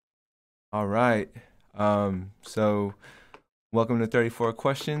All right. So welcome to 34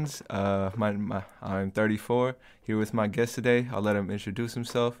 Questions. I'm 34 here with my guest today. I'll let him introduce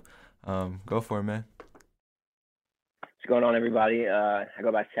himself. Go for it, man. What's going on, everybody? I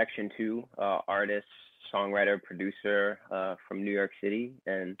go by Section 2, artist, songwriter, producer from New York City.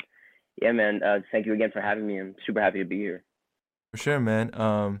 And yeah, man, thank you again for having me. I'm super happy to be here. For sure,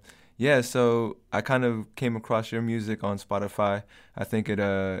 man. Yeah, so I kind of came across your music on Spotify. I think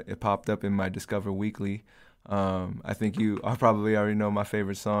it popped up in my Discover Weekly. I think you I probably already know my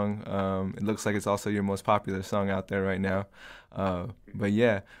favorite song. It looks like it's also your most popular song out there right now. But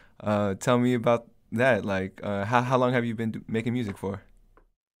yeah, tell me about that. Like, how long have you been making music for?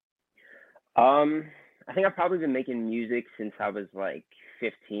 Um, I think I've probably been making music since I was like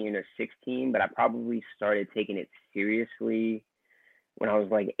 15 or 16, but I probably started taking it seriously when I was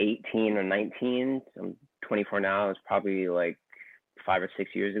like 18 or 19. So I'm 24 now. It's probably like 5 or 6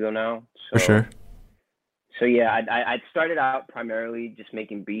 years ago now. For So, sure. so yeah, I started out primarily just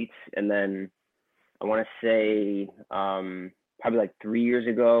making beats, and then I want to say probably like 3 years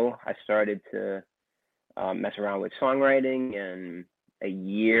ago, I started to mess around with songwriting, and a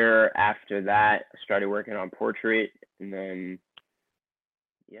year after that, I started working on Portrait, and then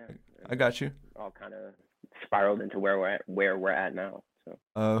yeah, I and then got you. all kind of spiraled into where we're at now.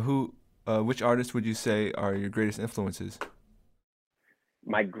 So Who, which artists would you say are your greatest influences?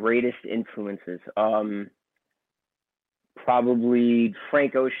 my greatest influences, probably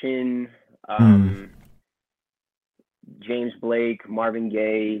Frank Ocean, Mm. um, James Blake, Marvin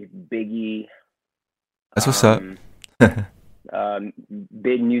Gaye, Biggie. That's what's up. Um, Um,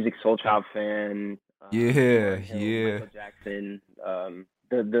 Big Music Soul Child fan, Yeah, Lauryn Hill, yeah. Michael Jackson.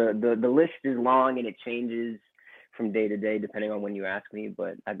 The list is long and it changes from day to day depending on when you ask me.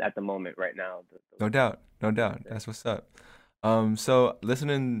 But at the moment, right now, the No list doubt, no is doubt. there. That's what's up. So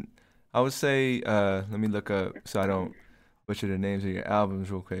listening, I would say, let me look up so I don't butcher the names of your albums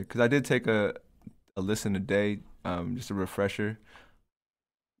real quick. Cause I did take a listen today, just a refresher.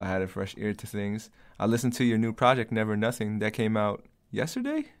 I had a fresh ear to things. I listened to your new project, Never Nothing, that came out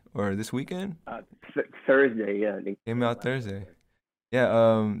yesterday or this weekend. Thursday, yeah, I think Came out last Thursday. Thursday.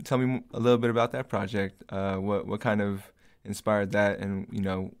 Yeah. Tell me a little bit about that project. What kind of inspired that, and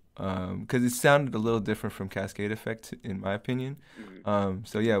because it sounded a little different from Cascade Effect, in my opinion. Mhm.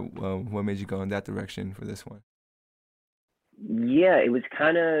 So yeah, what made you go in that direction for this one? Yeah, it was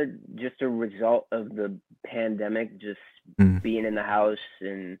kind of just a result of the pandemic, just Mm, being in the house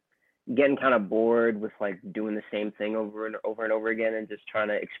and getting kind of bored with like doing the same thing over and over and over again and just trying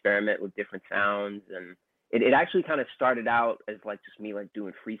to experiment with different sounds. And it actually kind of started out as like just me like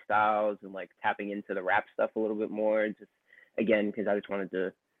doing freestyles and like tapping into the rap stuff a little bit more, just again because I just wanted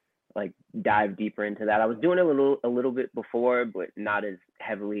to like dive deeper into that. I was doing it a little bit before, but not as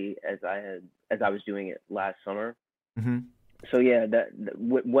heavily as I was doing it last summer. mm-hmm. So yeah,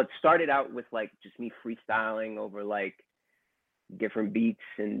 what started out with like just me freestyling over like different beats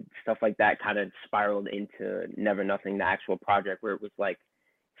and stuff like that kind of spiraled into Never Nothing, the actual project, where it was like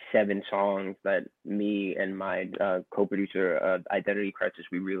 7 songs that me and my co-producer, Identity Crisis,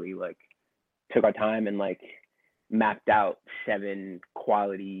 we really like took our time and like mapped out 7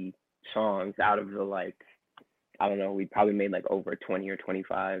 quality songs out of the like, I don't know, we probably made like over 20 or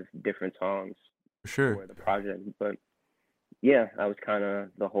 25 different songs For sure. for the project. But yeah, that was kind of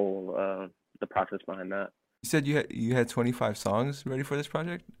the process behind that. You said you had 25 songs ready for this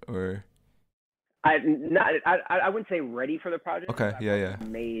project, or I wouldn't say ready for the project, but okay, I yeah,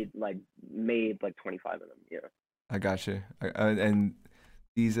 probably yeah, made like 25 of them. Yeah. I got you. And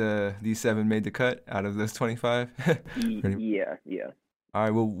these seven made the cut out of those 25. Yeah, yeah. All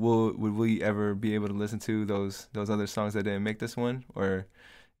right. Would we ever be able to listen to those other songs that didn't make this one, or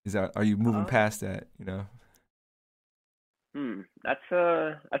are you moving Um, past that? You know? that's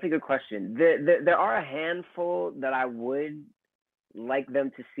a good question. There are a handful that I would like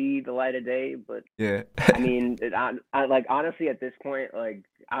them to see the light of day, but Yeah. I mean, I like honestly at this point, like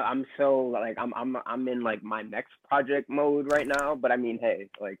I'm so like I'm in like my next project mode right now. But I mean, hey,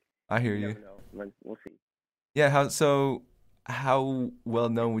 like I hear you you. never know. Like we'll see. Yeah. How well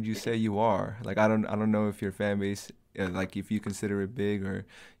known would you say you are? Like I don't know if your fan base, like if you consider it big, or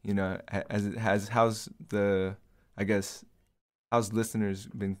as it has how's the I guess how's listeners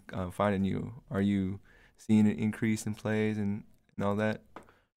been finding you? Are you seeing an increase in plays and all that?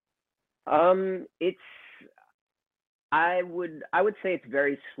 It's I would say it's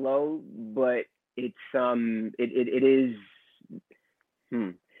very slow, but it is. Hmm.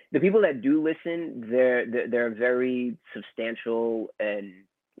 The people that do listen, they're a very substantial and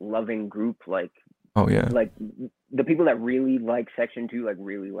loving group. Oh yeah. Like the people that really like Section 2, like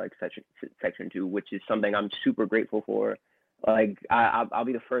really like Section 2, which is something I'm super grateful for. Like I'll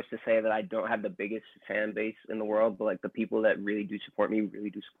be the first to say that I don't have the biggest fan base in the world, but like the people that really do support me really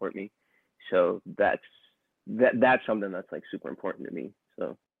do support me. So that's something that's like super important to me.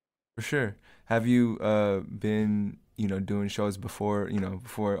 So For sure. Have you been, doing shows before,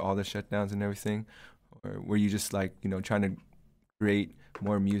 before all the shutdowns and everything? Or were you just like, trying to create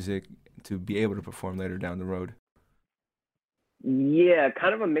more music to be able to perform later down the road? yeah,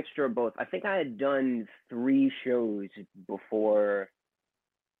 kind of a mixture of both. I think I had done 3 shows before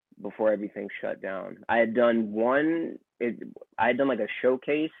everything shut down. I had done I had done like a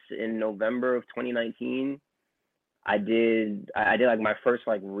showcase in November of 2019. I did like my first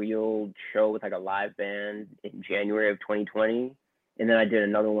like real show with like a live band in January of 2020, and then I did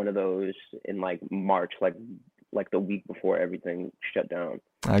another one of those in like March, like the week before everything shut down.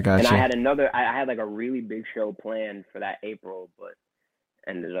 I And got I you. had I had like a really big show planned for that April, but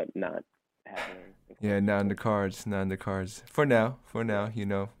ended up not happening, Yeah, not in the unfortunately. cards, not in the cards. For now,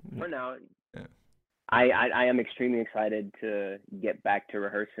 Yeah. For now, Yeah. I am extremely excited to get back to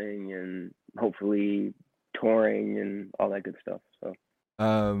rehearsing and hopefully touring and all that good stuff. So.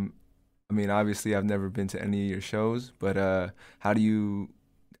 Um, I mean, obviously, I've never been to any of your shows, but how do you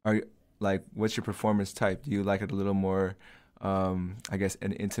are you, like, what's your performance type? Do you like it a little more, I guess,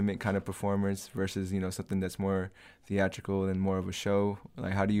 an intimate kind of performance versus, something that's more theatrical and more of a show?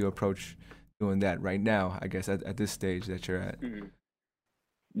 Like, how do you approach doing that right now, I guess, at this stage that you're at? Mhm.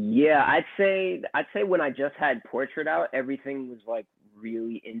 Yeah, I'd say when I just had Portrait out, everything was like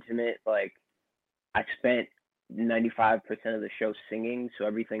really intimate. Like I spent 95% of the show singing, so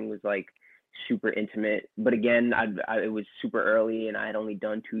everything was like super intimate. But again, it was super early and I had only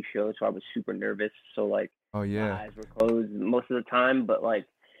done 2 shows, so I was super nervous. So like Oh, my yeah. eyes were closed most of the time. But like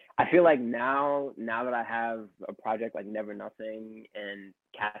I feel like now that I have a project like Never Nothing and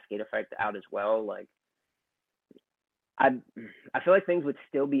Cascade Effect out as well, like I I feel like things would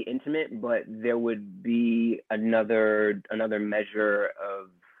still be intimate, but there would be another measure of,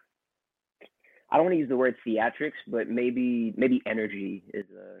 I don't want to use the word theatrics, but maybe energy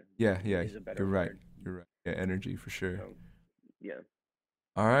Yeah, yeah, is a better you're right. word. You're right. Yeah, energy for sure. So yeah.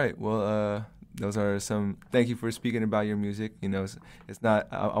 All right. Well, those are some. Thank you for speaking about your music. It's not.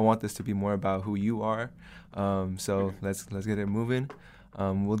 I want this to be more about who you are. So Hmm. let's get it moving.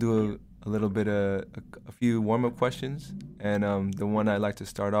 We'll Yeah. do a little bit of a few warm up questions, and the one Hmm. I'd like to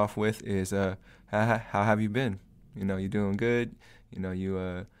start off with is how have you been? You doing good? You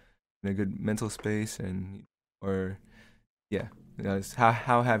in a good mental space, and or yeah.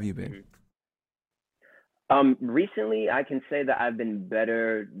 How have you been? Hmm. Recently, I can say that I've been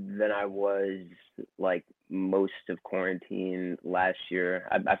better than I was like most of quarantine last year.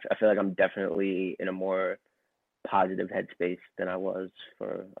 I feel like I'm definitely in a more positive headspace than I was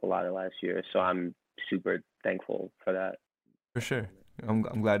for a lot of last year. So I'm super thankful for that. For sure. I'm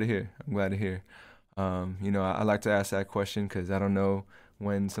glad to hear. I'm glad to hear. I like to ask that question because I don't know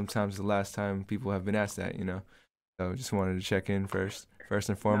when sometimes the last time people have been asked that, So just wanted to check in first and No, yeah,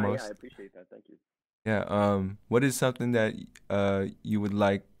 I foremost. appreciate that. Thank you. Yeah. What is something that you would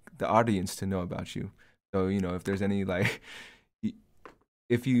like the audience to know about you? So, if there's any like y-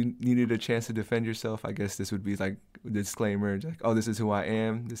 if you needed a chance to defend yourself, I guess this would be like a disclaimer, like, oh, this is who I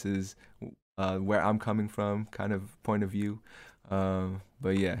am. This is where I'm coming from, kind of point of view.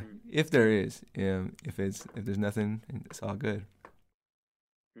 But yeah, Mm, if there is, if there's nothing, it's all good.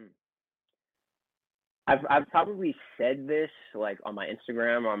 mm. I've probably said this like on my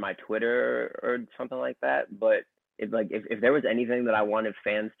Instagram or on my Twitter or something like that, but if there was anything that I wanted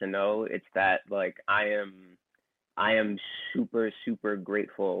fans to know, it's that like I am super super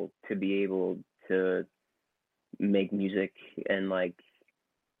grateful to be able to make music and like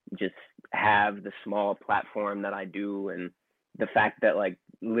just have the small platform that I do, and the fact that like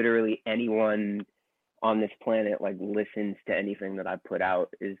literally anyone on this planet like listens to anything that I put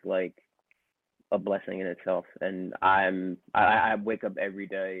out is like a blessing in itself. And I wake up every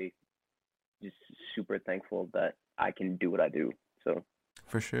day just super thankful that I can do what I do. So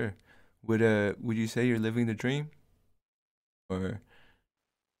For sure. Would you say you're living the dream, or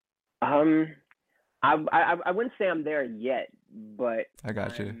um I wouldn't say I'm there yet, but I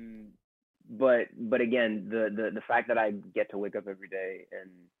got you. I'm but again, the fact that I get to wake up every day and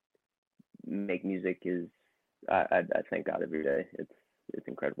make music is, I thank God every day. It's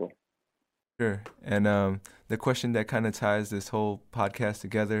incredible. Sure. And the question that kind of ties this whole podcast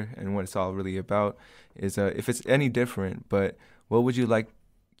together and what it's all really about is if it's any different, but what would you like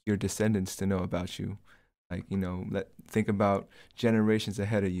your descendants to know about you? Like, think about generations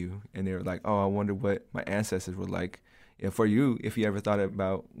ahead of you, and they're like, oh, I wonder what my ancestors were like. And for you, if you ever thought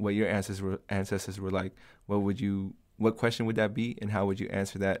about what your ancestors were like, what question would that be, and how would you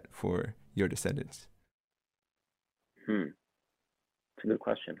answer that for your descendants? Hmm, it's a good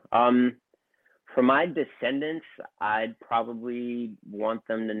question. For my descendants, I'd probably want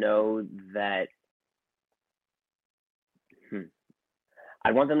them to know that. Hmm,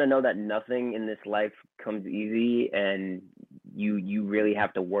 I want them to know that nothing in this life comes easy, and you really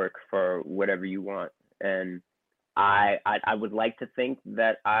have to work for whatever you want. And I would like to think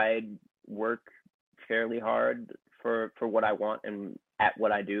that I work fairly hard for what I want and at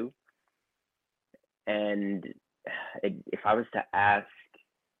what I do. And if I was to ask,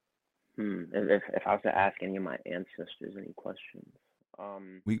 if I was to ask any of my ancestors any questions,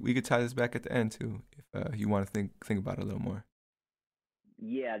 We could tie this back at the end too, if you want to think about it a little more.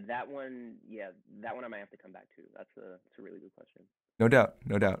 yeah, that one, I might have to come back to. That's a really good question. No doubt,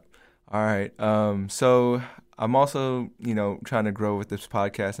 no doubt. All right. So I'm also, trying to grow with this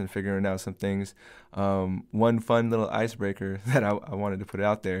podcast and figuring out some things. One fun little icebreaker that I wanted to put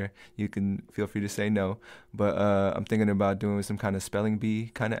out there. You can feel free to say no, but I'm thinking about doing some kind of spelling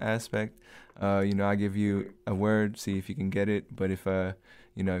bee kind of aspect. I give you a word, see if you can get it. But if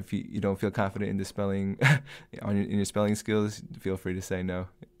you don't feel confident in the spelling in your spelling skills, feel free to say no,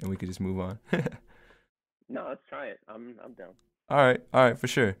 and we could just move on. No, let's try it. I'm down. All right, for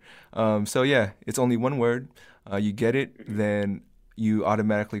sure. So yeah, it's only one word. You get it, then you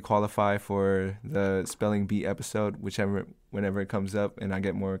automatically qualify for the spelling bee episode, whenever it comes up, and I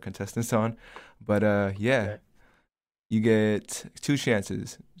get more contestants on. But yeah, Okay. you get two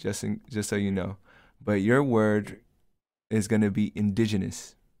chances, just so you know. But your word is gonna be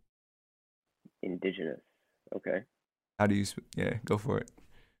indigenous. Indigenous. Okay. How do you? Yeah, go for it.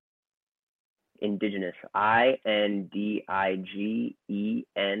 Indigenous. Indigenous.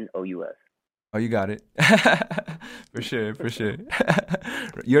 Oh, you got it. For sure, for sure.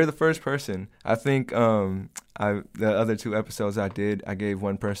 You're the first person. I think the other two episodes I gave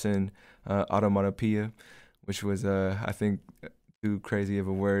one person automatopoeia, which was I think too crazy of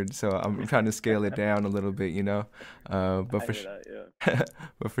a word. So I'm trying to scale it down a little bit, But I for hear that.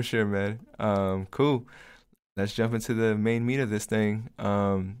 but for sure, man. Cool. Let's jump into the main meat of this thing.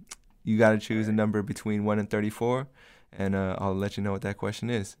 You got to All choose a right. number between 1 and 34, and I'll let you know what that question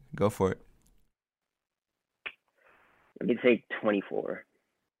is. Go for it. Let me take 24.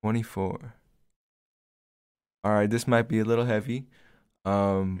 24. All right, this might be a little heavy.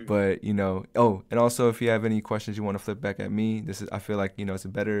 Mm-hmm. But oh, and also if you have any questions you want to flip back at me, I feel like, it's a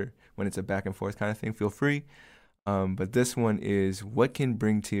better when it's a back and forth kind of thing. Feel free. But this one is, what can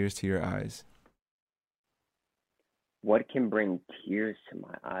bring tears to your eyes? What can bring tears to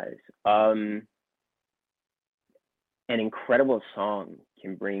my eyes? An incredible song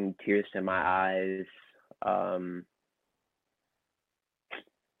can bring tears to my eyes. Um,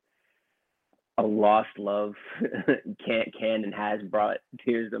 a lost love can and has brought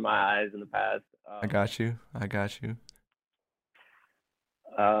tears to my eyes in the past. I got you. I got you.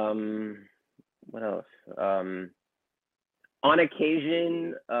 What else? On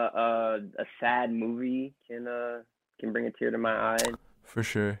occasion, a sad movie can bring a tear to my eye. For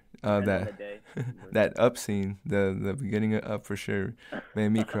sure. Depends on the That day. But that Up scene, the beginning of Up for sure made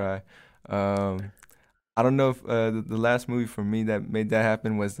me cry. Um, I don't know if the last movie for me that made that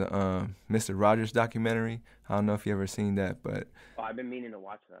happen was the Mr. Rogers documentary. I don't know if you ever seen that, but oh, I've been meaning to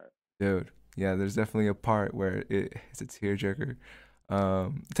watch that. dude, yeah, there's definitely a part where it's a tearjerker.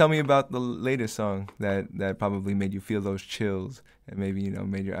 Tell me about the latest song that probably made you feel those chills and maybe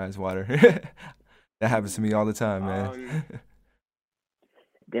made your eyes water. That happens to me all the time, man. Um,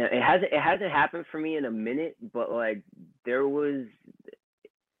 it hasn't happened for me in a minute, but like there was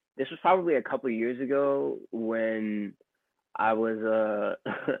this was probably a couple of years ago when I was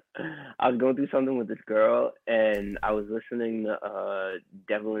I was going through something with this girl and I was listening to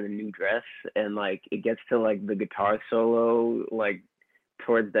Devil in a New Dress, and like it gets to like the guitar solo like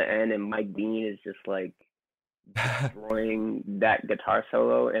towards the end, and Mike Dean is just like destroying that guitar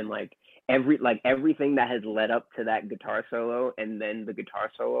solo, and like everything that has led up to that guitar solo and then the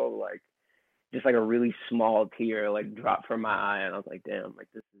guitar solo, like just like a really small tear like dropped from my eye, and I was like, damn, like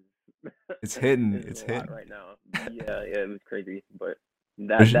this is It's hidden. this is It's a lot hidden. right now. Yeah, it was crazy, but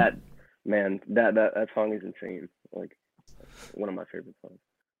For that sure. that man, that song is insane. Like one of my favorite songs.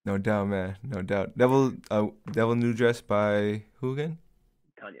 No doubt, man. No doubt. Devil New Dress by who again?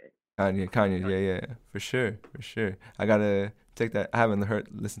 Kanye. Kanye. Yeah, Kanye. yeah, for sure, for sure. I gotta take that. I haven't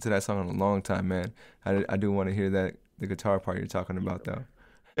listened to that song in a long time, man. I do want to hear the guitar part you're talking Yeah, about though.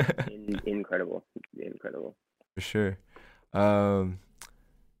 Incredible, incredible. For sure. Um,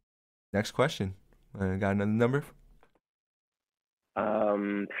 Next question. Got another number?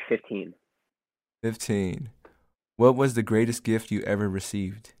 15. 15. What was the greatest gift you ever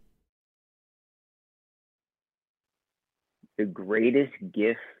received? The greatest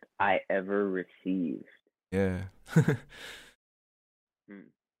gift I ever received. Yeah. Hmm.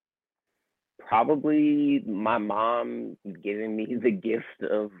 Probably my mom giving me the gift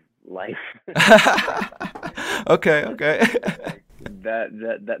of life. Okay, okay.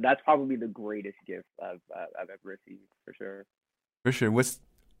 Like that's probably the greatest gift I've ever received for sure. For sure.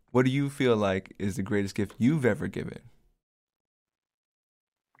 What do you feel like is the greatest gift you've ever given?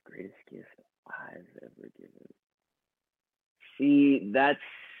 Greatest gift I've ever given. See, that's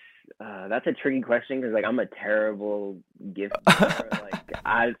a tricky question because like I'm a terrible gift giver.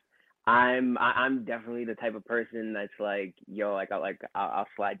 Like I'm definitely the type of person that's like, yo, I'll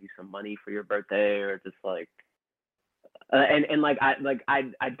slide you some money for your birthday or just like and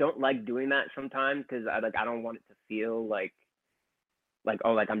I don't like doing that sometimes because I don't want it to feel like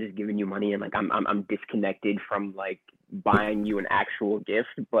oh like I'm just giving you money and like I'm disconnected from like buying you an actual gift,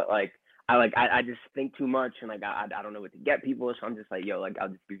 but like I just think too much and like I don't know what to get people, so I'm just like yo like I'll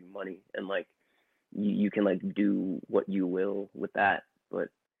just give you money and like you can like do what you will with that, but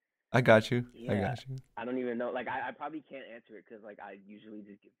I got you. I yeah, got you. I don't even know like I probably can't answer it because like I usually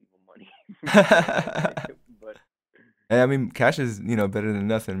just give people money for my birthday, but Hey, I mean, cash is, better than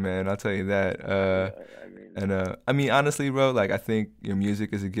nothing, man. I'll tell you that. yeah, I mean, And I mean, honestly, bro, like I think your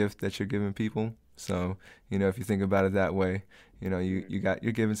music is a gift that you're giving people. So, if you think about it that way, mm,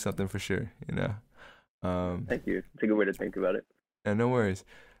 you're giving something for sure. thank you. It's a good way to think about it. And no worries.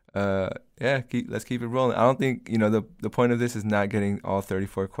 Uh, yeah, let's keep it rolling. I don't think, the point of this is not getting all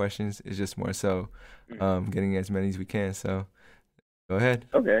 34 questions. It's just more so Mm. getting as many as we can. So, go ahead.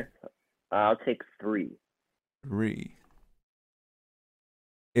 Okay, I'll take three. 3.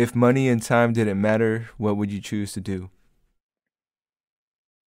 If money and time didn't matter, what would you choose to do?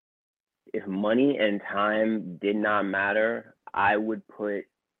 If money and time did not matter, I would put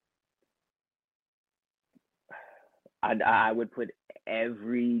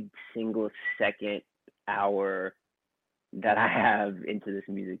every single second, hour that I have into this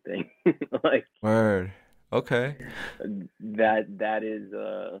music thing. Like Word. Okay. that is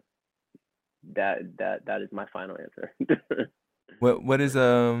that is my final answer. What is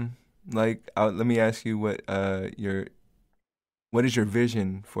like let me ask you what is your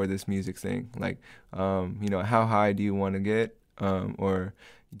vision for this music thing? Like how high do you want to get? Or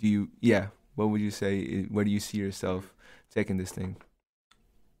do you yeah, what would you say where do you see yourself taking this thing?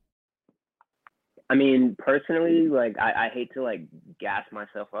 I mean, personally, like I hate to like gas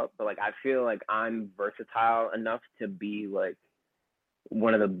myself up, but like I feel like I'm versatile enough to be like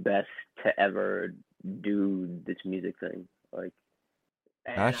one of the best to ever do this music thing. Like,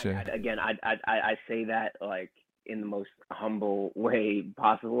 and Gotcha. again, I say that like in the most humble way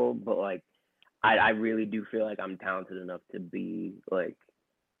possible, but like I really do feel like I'm talented enough to be like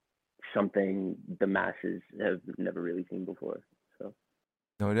something the masses have never really seen before. So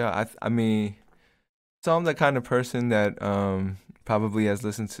No doubt. I mean, so I'm the kind of person that probably has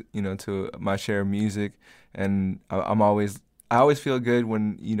listened to to my share of music, and I always feel good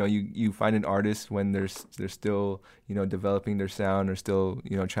when you find an artist when they're still developing their sound or still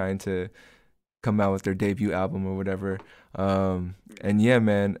trying to come out with their debut album or whatever. And yeah,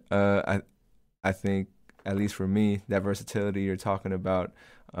 man, I think at least for me that versatility you're talking about,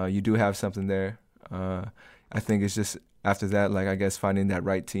 you do have something there. Uh, I think it's just after that, like I guess finding that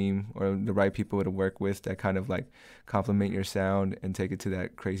right team or the right people to work with that kind of like complement your sound and take it to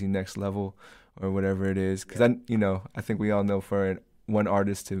that crazy next level or whatever it is. Because yeah, I think we all know for one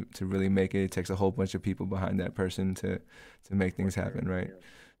artist to really make it, it takes a whole bunch of people behind that person to make for things sure. happen, right? Yeah.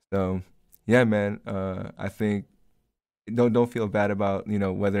 So yeah, man. I think don't feel bad about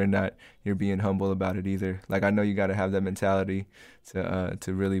whether or not you're being humble about it either. Like I know you got to have that mentality to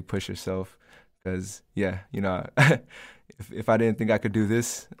really push yourself because yeah, if I didn't think I could do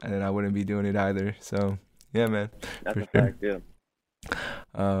this, then I wouldn't be doing it either. So yeah, man, That's for a sure. fact. Yeah.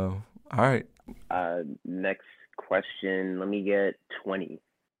 All right, Next question. Let me get 20.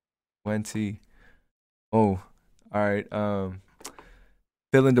 20. Oh, all right.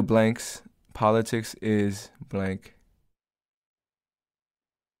 Fill in the blanks. Politics is blank.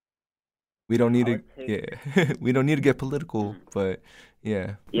 We don't need to, Politics. yeah, we don't need to get political, Hmm. but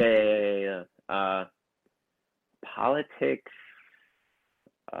yeah, Yeah. Politics.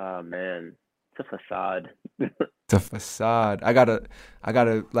 Oh man, it's a facade. it's a facade. I gotta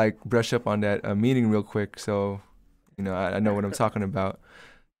like brush up on that meaning real quick, so I know what I'm talking about.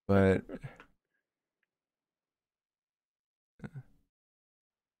 But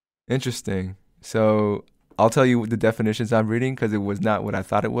interesting. So I'll tell you the definitions I'm reading because it was not what I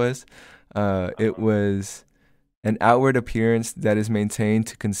thought it was. It Uh-huh. was an outward appearance that is maintained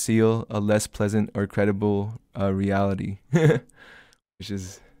to conceal a less pleasant or credible reality, which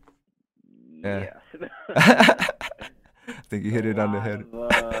is yeah. Yes. I think you A hit it on the lot head.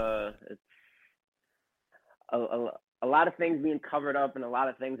 of it's a lot of things being covered up and a lot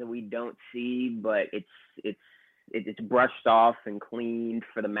of things that we don't see, but it's it's brushed off and cleaned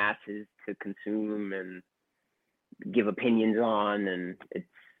for the masses to consume and give opinions on, and it's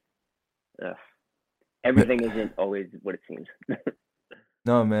uh, everything isn't always what it seems.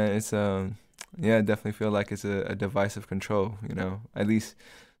 No, man, it's yeah, I definitely feel like it's a device of control, At least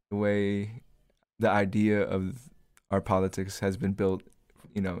the way the idea of our politics has been built,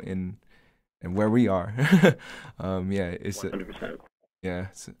 in and where we are. Yeah, it's a, 100%. yeah,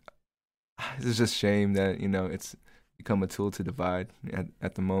 it's just shame that, it's become a tool to divide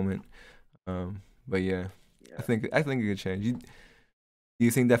at the moment. But yeah, I Yeah. think I think it could change. Do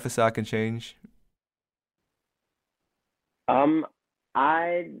you think that facade can change? Um,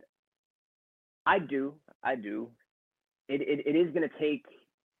 I I do. I do. It is gonna take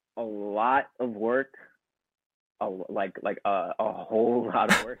a lot of work, a whole lot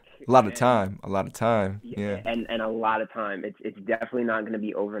of work, A lot of and time, a lot of time. yeah, Yeah, and a lot of time. It's definitely not gonna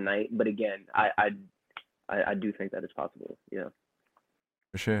be overnight. But again, I do think that it's possible. Yeah.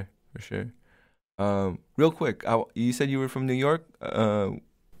 for sure, for sure. Real quick, you said you were from New York.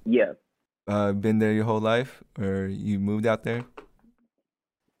 Yeah. Been there your whole life, or you moved out there?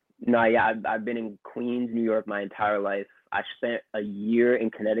 No, yeah, I've been in Queens, New York my entire life. I spent a year in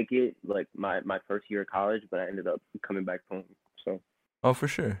Connecticut, like my first year of college, but I ended up coming back home. So, Oh, for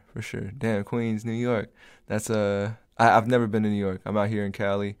sure, for sure. Damn, Queens, New York. That's I've never been to New York. I'm out here in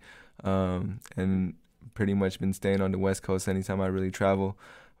Cali, and pretty much been staying on the West Coast anytime I really travel.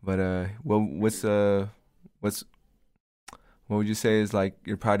 But what's what would you say is like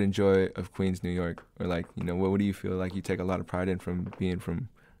your pride and joy of Queens, New York, or like what do you feel like you take a lot of pride in from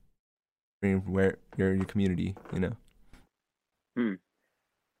being where your community, hmm.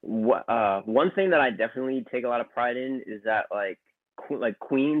 One thing that I definitely take a lot of pride in is that like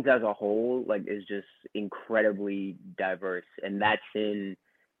Queens as a whole like is just incredibly diverse, and that's in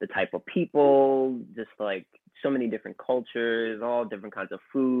the type of people, just like so many different cultures, all different kinds of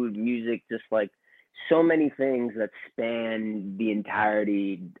food, music, just like so many things that span the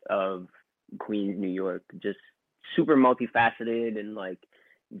entirety of Queens, New York. Just super multifaceted and like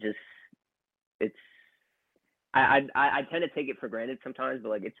just it's I tend to take it for granted sometimes, but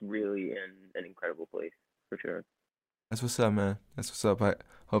like it's really an incredible place for sure. That's what's up, man. That's what's up. I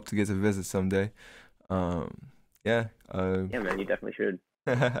hope to get to visit someday. Yeah. Yeah, man, you definitely should.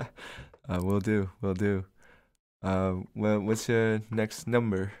 Will do. Will do. Well, what's your next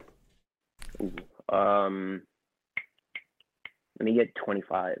number? Ooh. Let me get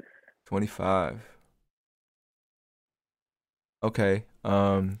 25. 25. Okay.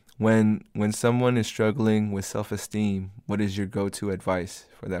 When someone is struggling with self-esteem, what is your go-to advice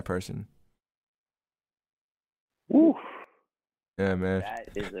for that person? Woo. Yeah, man. That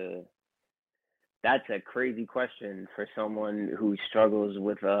is a that's a crazy question for someone who struggles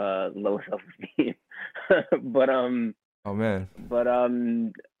with low self-esteem. but um Oh man. but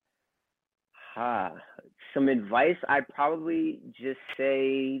ha some advice I'd probably just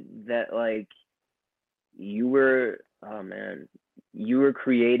say that like you were oh man, you were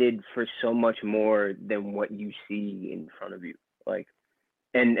created for so much more than what you see in front of you. Like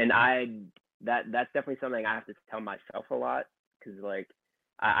and I that's definitely something I have to tell myself a lot because like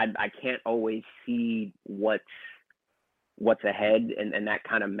I can't always see what's ahead, and that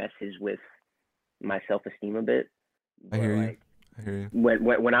kind of messes with my self esteem a bit. I But hear you. like I hear you.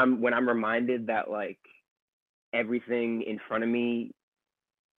 when I'm reminded that like everything in front of me,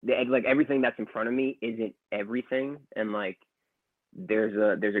 like everything that's in front of me isn't everything, and like there's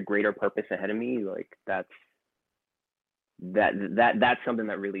a greater purpose ahead of me. Like that's something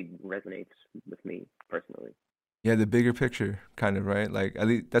that really resonates with me personally. Yeah, the bigger picture, kind of, right? Like at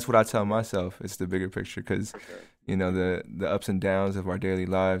least that's what I tell Yeah, myself. It's the bigger picture because for sure. the ups and downs of our daily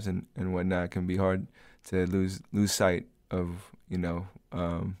lives and whatnot can be hard to lose sight of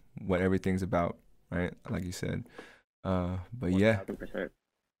what everything's about, right? Like you said. But One yeah, thousand percent.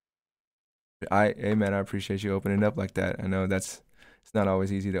 hey man, I appreciate you opening up like that. I know it's not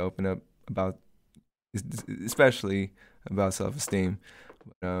always easy to open up about, especially about self-esteem.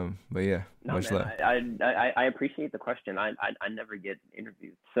 But yeah, No, much man, love. I appreciate the question. I never get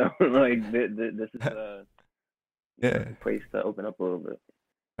interviewed, so like this is a Yeah, perfect place to open up a little bit.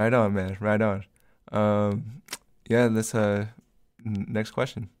 Right on, man. Right on. Um, yeah, let's next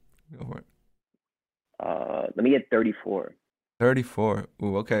question. Go for it. Let me get 34. 34.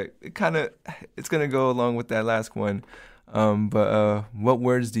 Ooh, okay. It's gonna go along with that last one. But what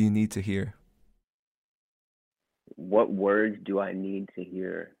words do you need to hear? What words do I need to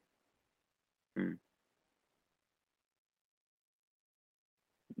hear? Hmm.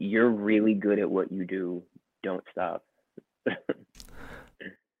 You're really good at what you do. Don't stop.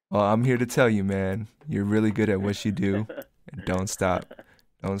 Well, I'm here to tell you, man. You're really good at what you do, and don't stop.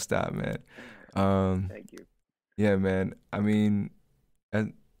 Don't stop, man. Um, Thank you. yeah, man. I mean,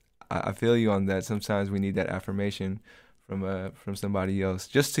 and I feel you on that. Sometimes we need that affirmation from somebody else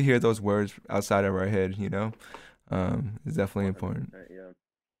just to hear those words outside of our head, you know? It's definitely important. 100%. Yeah.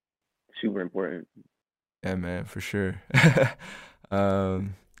 Super important. Yeah, man, for sure.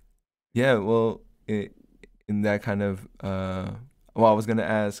 Um, yeah, well, in that kind of well, I was gonna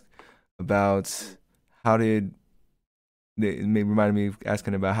ask about Mm. how did it may reminded me of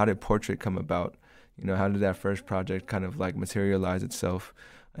asking about how did Portrait come about? You know, how did that first project kind of like materialize itself?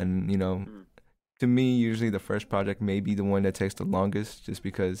 And Mm. to me, usually the first project may be the one that takes the longest, just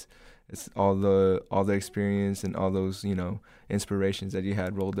because it's all the experience and all those inspirations that you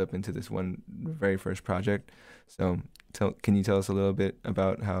had rolled up into this one very first project. So, can you tell us a little bit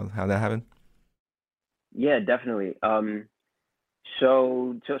about how that happened? Yeah, definitely.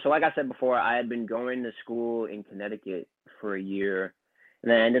 So like I said before, I had been going to school in Connecticut for a year,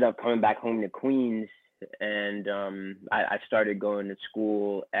 and then I ended up coming back home to Queens, and I started going to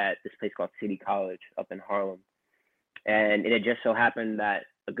school at this place called City College up in Harlem. And it had just so happened that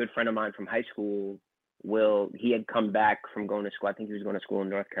a good friend of mine from high school, Will, he had come back from going to school. I think he was going to school in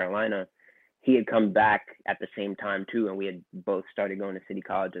North Carolina. He had come back at the same time too, and we had both started going to City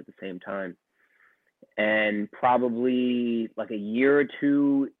College at the same time. And probably like a year or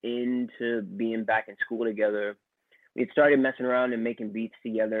two into being back in school together, we had started messing around and making beats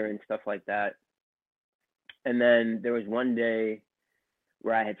together and stuff like that. And then there was one day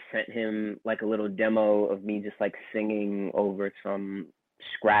where I had sent him like a little demo of me just like singing over some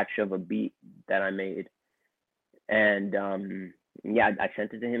scratch of a beat that I made. And yeah, I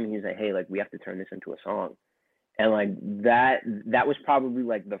sent it to him and he was like, "Hey, like we have to turn this into a song." And like that was probably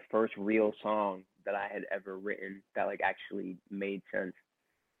like the first real song that I had ever written that like actually made sense.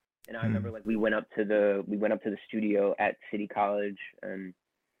 And I remember Hmm. like we went up to the studio at City College and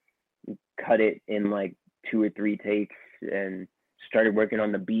cut it in like two or three takes and started working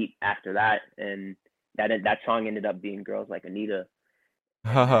on the beat after that. And that song ended up being Girls Like Anita.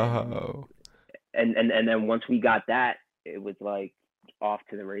 And then Oh, and then once we got that, it was like off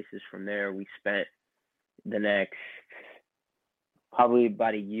to the races from there. We spent the next probably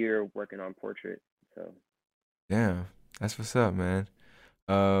about a year working on Portrait. So damn, that's what's up, man.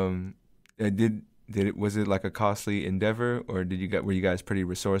 Um, did it was it like a costly endeavor, or were you guys pretty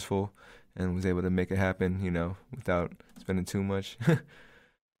resourceful and was able to make it happen, without spending too much?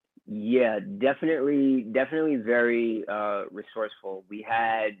 yeah, definitely very resourceful. We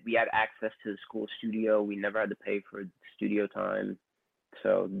had access to the school studio. We never had to pay for studio time.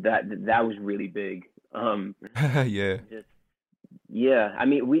 So that was really big. Yeah. Just yeah, I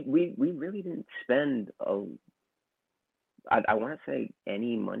mean we really didn't spend I want to say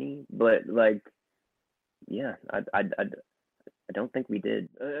any money, but like yeah, I don't think we did.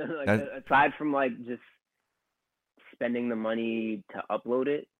 Like That aside from like just spending the money to upload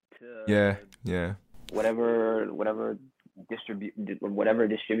it yeah, to yeah. whatever whatever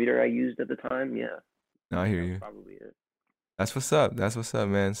distributor I used at the time. Yeah, No, I hear that was you. probably it. That's what's up. That's what's up,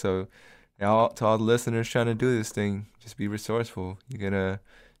 man. So, to all the listeners trying to do this thing, just be resourceful. You can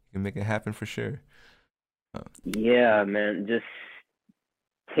make it happen for sure. Uh, Yeah, man. Just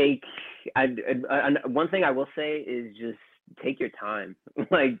take. One thing I will say is just take your time.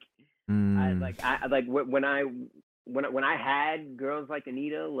 like mm, I like when I had Girls Like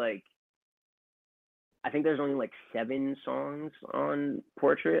Anita, like I think there's only like 7 songs on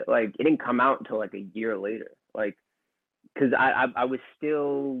Portrait. Like it didn't come out until like a year later. Like because I was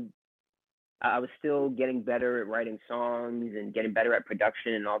still getting better at writing songs and getting better at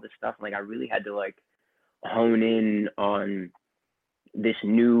production and all this stuff. Like I really had to like hone in on this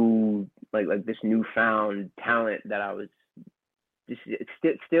new like this newfound talent that I was just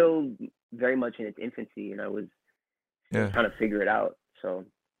it's still very much in its infancy, and I was still yeah. trying to figure it out. So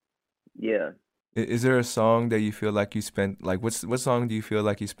yeah. Is there a song that you feel like you spent like what song do you feel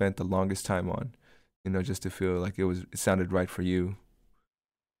like you spent the longest time on? Just to feel like it sounded right for you.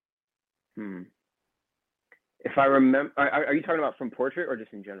 Hmm. If I remember, are you talking about from Portrait or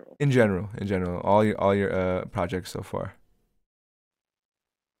just in general? In general, all your projects so far.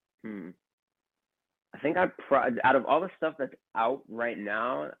 Hmm. I think out of all the stuff that's out right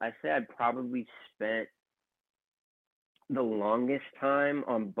now, I say I probably spent the longest time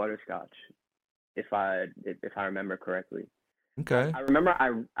on Butterscotch, if I remember correctly. Okay. I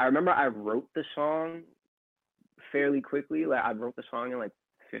remember I wrote the song fairly quickly. Like I wrote the song in like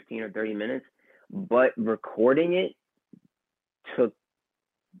 15 or 30 minutes, but recording it took,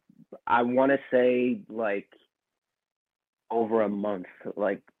 I want to say, like over a month,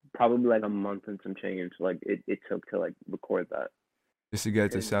 like probably like a month and some change. Like it took to like record that. Just to get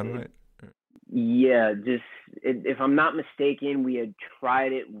it to Cause sound right. yeah, just if I'm not mistaken, we had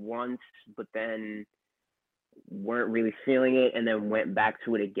tried it once, but then weren't really feeling it, and then went back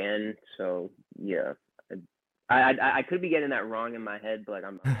to it again. So yeah, I could be getting that wrong in my head, but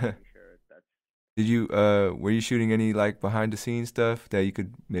I'm pretty sure that's. Did you were you shooting any like behind the scenes stuff that you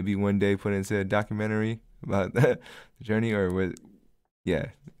could maybe one day put into a documentary about the journey, or was yeah,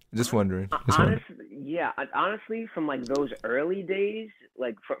 just wondering, just wondering. Honestly, yeah. Honestly, from like those early days,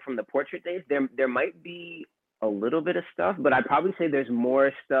 like from the portrait days, there might be a little bit of stuff, but I'd probably say there's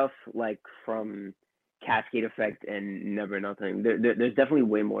more stuff like from Cascade Effect and Never Nothing. There's definitely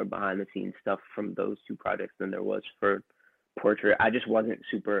way more behind the scenes stuff from those two projects than there was for Portrait. I just wasn't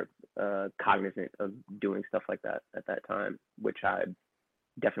super cognizant of doing stuff like that at that time, which I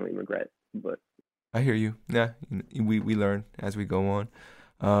definitely regret. But I hear you. Yeah, we learn as we go on.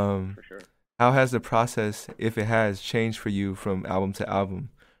 Um, for sure. how has the process, if it has, changed for you from album to album,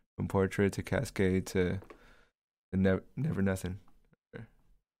 from Portrait to Cascade to Never Nothing?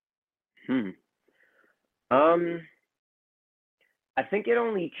 Hmm. Um, I think it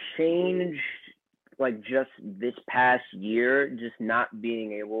only changed like just this past year, just not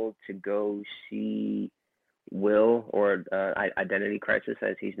being able to go see Will, or Identity Crisis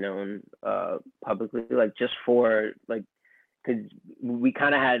as he's known publicly, like just for like, because we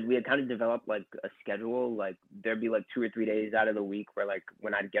had kind of developed like a schedule. Like there'd be like 2 or 3 days out of the week where like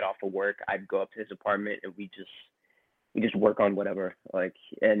when I'd get off of work, I'd go up to his apartment and we just work on whatever. Like,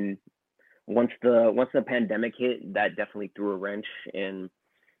 and once the pandemic hit, that definitely threw a wrench in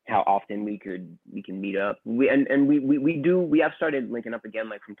how often we can meet up. We have started linking up again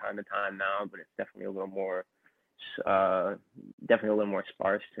like from time to time now, but it's definitely a little more uh definitely a little more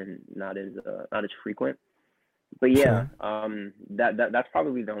sparse and not as frequent. But yeah, Sure. that's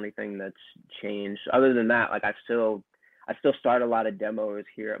probably the only thing that's changed. Other than that, like I still start a lot of demos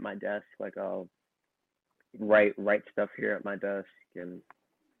here at my desk. Like I'll write stuff here at my desk, and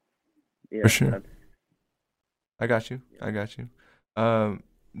For yeah, sure. that's I got you. yeah. I got you.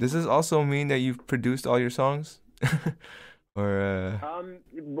 Does this also mean that you've produced all your songs? Or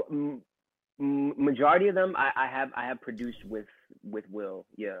Majority of them I have produced with Will.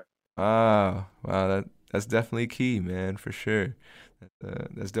 Yeah, wow, that's definitely key, man, for sure.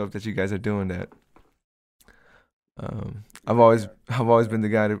 That's dope that you guys are doing that. yeah. I've always been the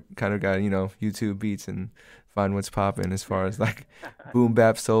guy to kind of guy, YouTube beats and find what's popping as far as like boom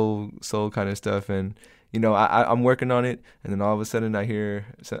bap soul kind of stuff, and I'm working on it, and then all of a sudden I hear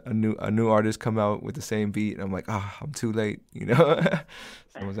a new artist come out with the same beat, and I'm like, I'm too late,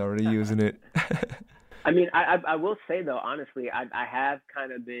 someone's already using it. I mean, I will say though, honestly, I have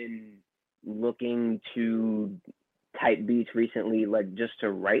kind of been looking to type beats recently, like just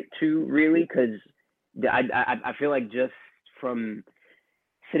to write to, really, because I feel like just from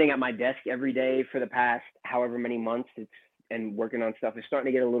sitting at my desk every day for the past however many months and working on stuff, it's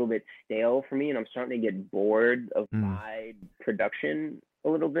starting to get a little bit stale for me, and I'm starting to get bored of Mm, my production a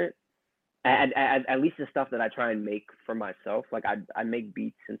little bit. At least the stuff that I try and make for myself, like I make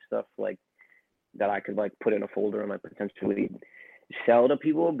beats and stuff like that I could like put in a folder and like potentially sell to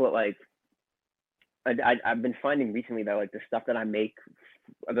people. But like I've been finding recently that like the stuff that I make,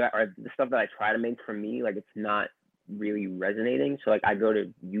 or the stuff that I try to make for me, like it's not really resonating. So like I go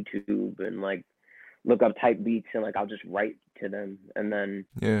to YouTube and like look up type beats, and like I'll just write to them, and then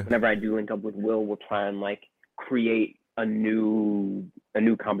yeah. whenever I do link up with Will, we'll try and like create a new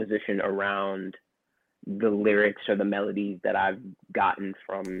composition around the lyrics or the melodies that I've gotten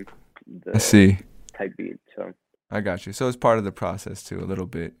from I the see. type beat. So I got you. So it's part of the process too, a little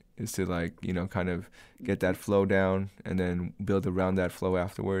bit, is to like, kind of get that flow down and then build around that flow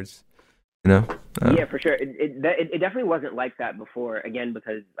afterwards. You know? Uh, yeah, for sure. It definitely wasn't like that before. Again,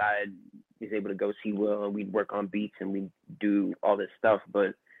 because I was able to go see Will and we'd work on beats and we'd do all this stuff.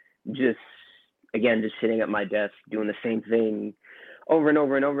 But just again, just sitting at my desk doing the same thing over and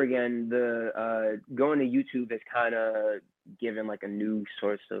over and over again. The going to YouTube has kind of given like a new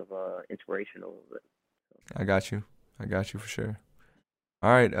source of inspiration a little bit. I got you. I got you for sure.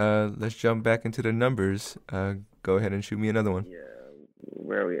 All right, let's jump back into the numbers. Go ahead and shoot me another one. Yeah,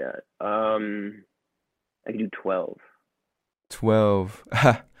 Where are we at? I could do 12. 12.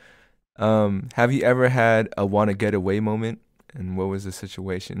 Have you ever had a wanna get away moment? And what was the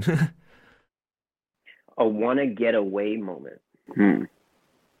situation? A wanna get away moment. Hmm.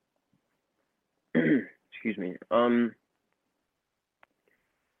 Excuse me.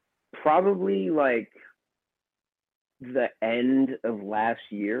 Probably like the end of last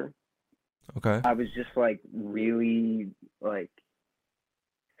year. Okay. I was just like really like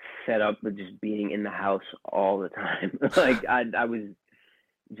set up with just being in the house all the time. Like I was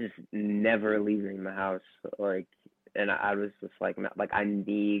just never leaving the house. Like, and I was just like I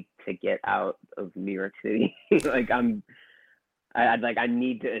need to get out of New York City. Like I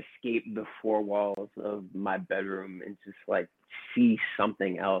need to escape the four walls of my bedroom and just like see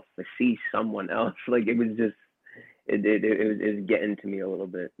something else, like see someone else. Like it was just it was getting to me a little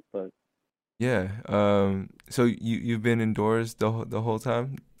bit, but Yeah. So you've been indoors the whole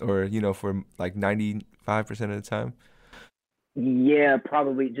time, or for like 95% of the time? yeah,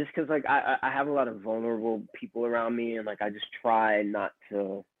 probably just because like I have a lot of vulnerable people around me, and like I just try not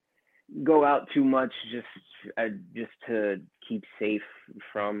to go out too much, just to keep safe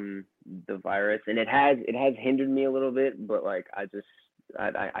from the virus. And it has hindered me a little bit, but like I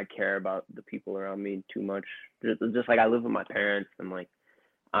care about the people around me too much. Just like I live with my parents, and like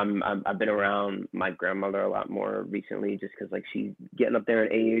I've been around my grandmother a lot more recently, just because like she's getting up there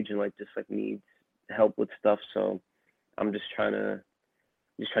in age and like just like needs help with stuff. So I'm just trying to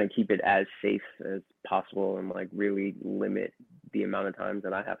keep it as safe as possible and like really limit the amount of times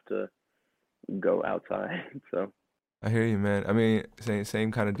that I have to go outside. So I hear you, man. I mean,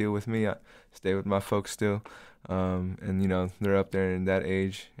 same kind of deal with me. I stay with my folks still, and they're up there in that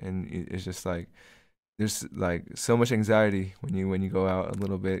age, and it's just like there's like so much anxiety when you go out a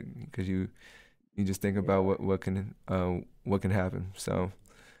little bit because you just think about yeah, what can happen. So,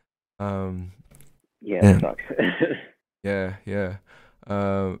 um, yeah, it yeah, sucks. yeah, yeah.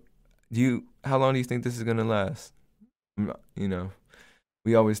 Uh, how long do you think this is gonna last? You know,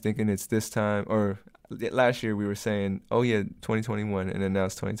 we always thinking it's this time, or last year we were saying, oh yeah, 2021, and then now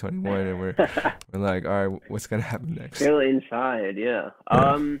it's 2021, and we're like, all right, what's gonna happen next? Still inside, yeah.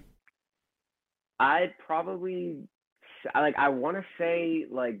 Yeah. I'd probably I want to say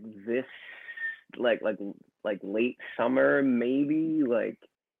like this, like like like late summer maybe. Like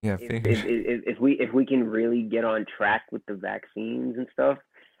Yeah, fingers. if we can really get on track with the vaccines and stuff,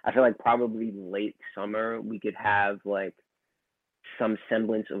 I feel like probably late summer we could have like some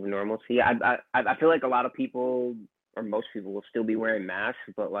semblance of normalcy. I feel like a lot of people or most people will still be wearing masks,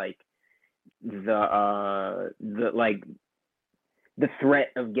 but like the like the threat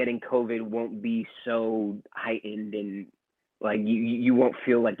of getting COVID won't be so heightened, and like you won't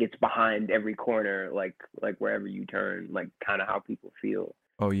feel like it's behind every corner, like wherever you turn, like kind of how people feel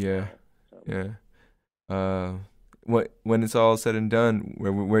Oh yeah, now. So yeah. Uh, when it's all said and done,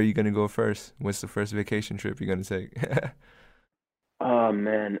 where are you gonna go first? What's the first vacation trip you're gonna take? oh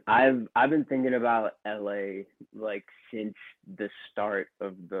man, I've been thinking about LA like since the start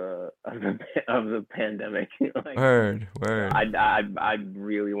of the pandemic. Like Word, so word. I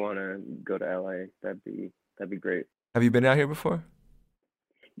really want to go to LA. That'd be great. Have you been out here before?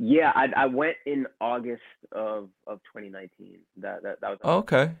 Yeah, I went in August of 2019. That was Oh, my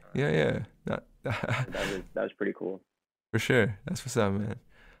okay. first time. Yeah, yeah. Not, That was pretty cool. for sure. That's what's up, man.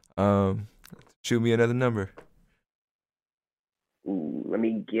 Um, Shoot me another number. Ooh, let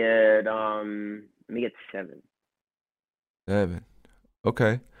me get 7. 7.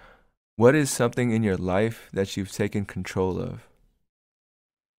 Okay. What is something in your life that you've taken control of?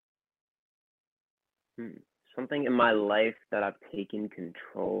 Hmm. Something in my life that I've taken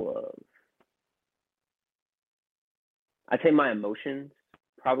control of. I'd say my emotions,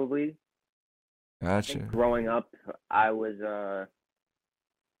 probably. I think Gotcha. growing up, I was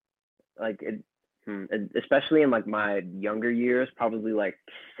like especially in like my younger years, probably like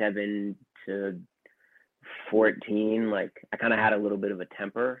 7 to 14. Like I kind of had a little bit of a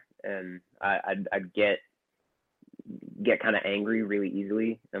temper, and I'd get kind of angry really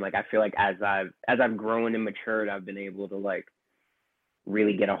easily. And like I feel like as I've grown and matured, I've been able to like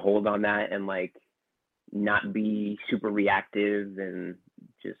really get a hold on that and like not be super reactive and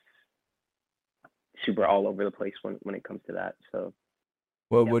just super all over the place when it comes to that. So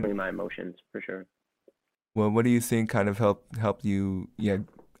What would definitely my emotions for sure. what do you think kind of helped you, yeah,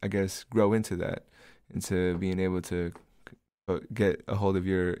 I guess grow into that, into being able to get a hold of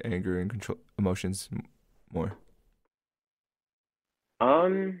your anger and control emotions more?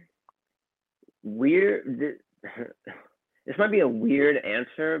 Um, weird. This might be a weird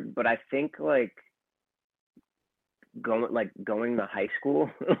answer, but I think like going to high school,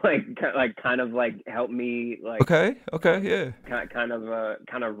 like kind of like helped me like Okay, okay, yeah. kind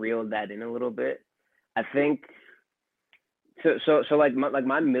of reeled that in a little bit. I think so like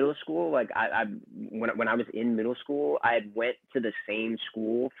my middle school, like I when I was in middle school, I had went to the same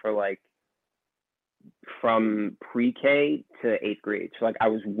school for like from pre-K to eighth grade. So like I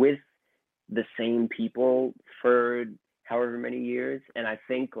was with the same people for however many years, and I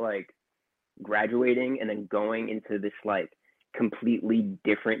think like graduating and then going into this like completely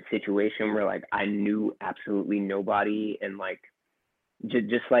different situation where like I knew absolutely nobody, and like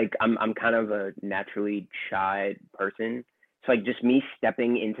just like I'm kind of a naturally shy person. So like just me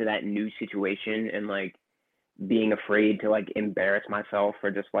stepping into that new situation and like being afraid to like embarrass myself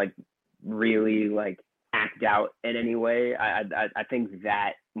or just like really like act out in any way. I think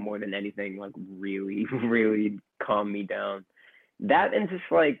that more than anything like really really calmed me down. That and just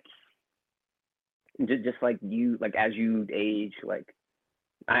like just like you like as you age like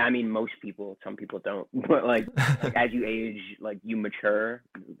I mean most people, some people don't, but like as you age like you mature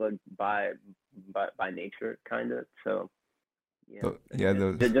like by nature kind of. So yeah, So, yeah,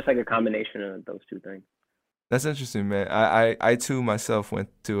 just like a combination of those two things. that's interesting, man. I too myself went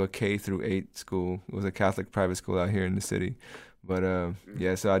to a K through 8 school. It was a Catholic private school out here in the city. But Mm-hmm.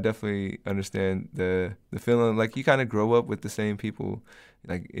 yeah, so I definitely understand the feeling like you kind of grow up with the same people,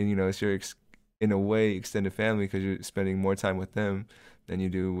 like and, it's your in a way extended family because you're spending more time with them than you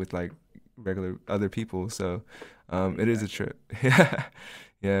do with like regular other people. So it is a Exactly. trip. Yeah,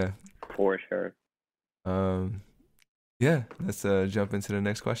 yeah, For sure. um, yeah. Let's jump into the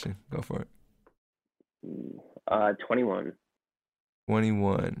next question. Go for it. 21.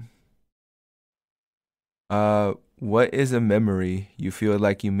 21. What is a memory you feel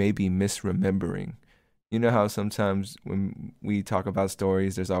like you may be misremembering? You know how sometimes when we talk about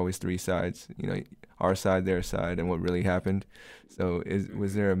stories, there's always three sides, our side, their side, and what really happened. So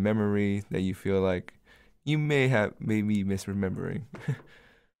was Mm-hmm. there a memory that you feel like you may have maybe misremembering?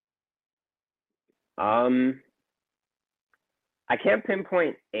 Um, I can't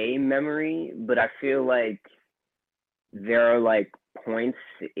pinpoint a memory, but I feel like there are like points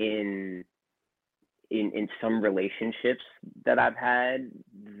in in some relationships that I've had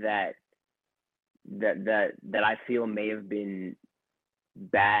that that I feel may have been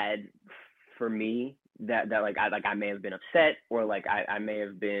bad for me, that like I may have been upset, or like I may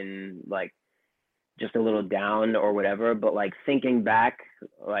have been like just a little down or whatever, but like thinking back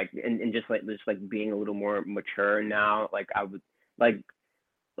like and just like being a little more mature now, like I would like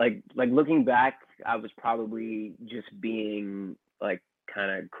like looking back, I was probably just being like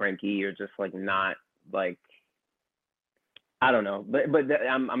kind of cranky or just like not like I don't know, but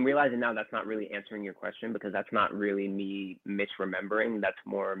I'm realizing now that's not really answering your question, because that's not really me misremembering. That's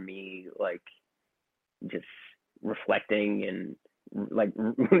more me like just reflecting and like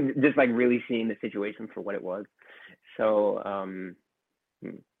just like really seeing the situation for what it was. So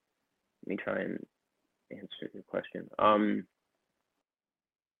let me try and answer your question.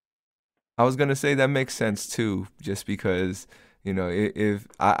 I was gonna say that makes sense too, just because if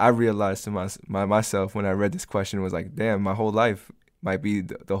I realized to myself when I read this question was like, damn, my whole life might be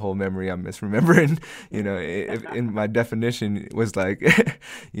the whole memory I'm misremembering. If in my definition was like,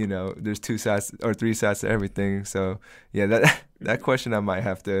 there's two sides or three sides to everything. So yeah, that question I might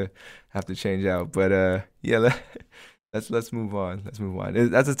have to change out. But yeah, let's move on. Let's move on.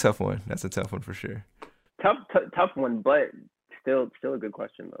 That's a tough one. That's a tough one for sure. Tough one, but still a good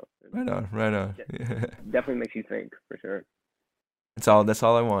question though. Right on, right on. Definitely makes you think for sure. That's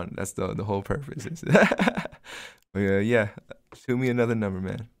all I want. That's the whole purpose. But yeah, yeah. Shoot me another number,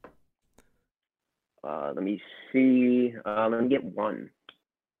 man. Let me see. Let me get one.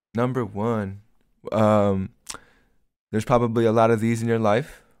 Number one. Um, there's probably a lot of these in your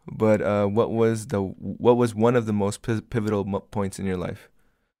life, but what was one of the most pivotal points in your life?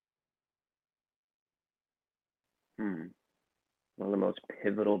 Hmm. One of the most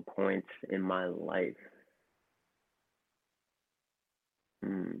pivotal points in my life.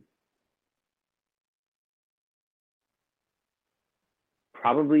 Hmm.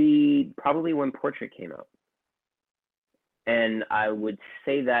 Probably when Portrait came out. And I would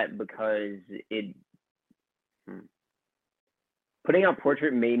say that because it hmm, putting out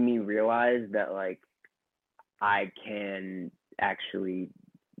Portrait made me realize that like I can actually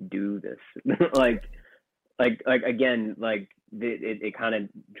do this. like like again like it kind of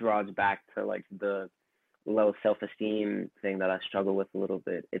draws back to like the low self-esteem thing that I struggle with a little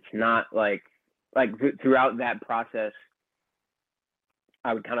bit. It's not like throughout that process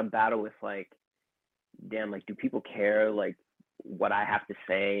I would kind of battle with like, damn, like do people care like what I have to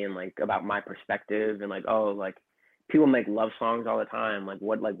say and like about my perspective, and like, oh, like people make love songs all the time. Like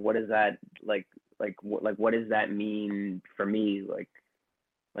what is that what does that mean for me? Like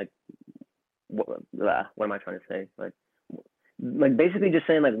what am I trying to say? Like basically just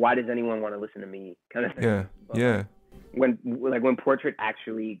saying like why does anyone want to listen to me kind of Yeah. thing. But Yeah. when Portrait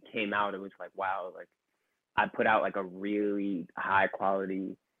actually came out, it was like wow, like I put out like a really high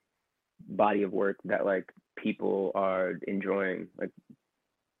quality body of work that like people are enjoying, like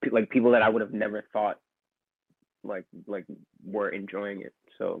people that I would have never thought like were enjoying it.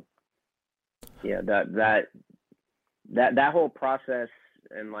 So yeah, that whole process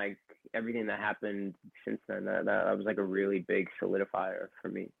and like everything that happened since then, that was like a really big solidifier for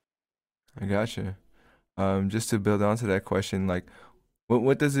me. I gotcha. Just to build onto that question, like,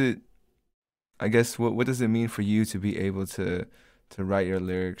 what does it? I guess what does it mean for you to be able to write your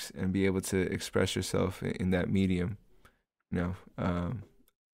lyrics and be able to express yourself in that medium? You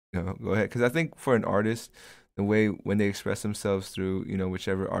know, go ahead. Because I think for an artist, the way when they express themselves through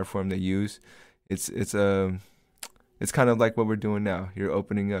whichever art form they use, it's it's kind of like what we're doing now. You're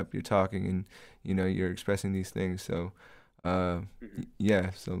opening up, you're talking, and you're expressing these things. So, uh, Mm-hmm.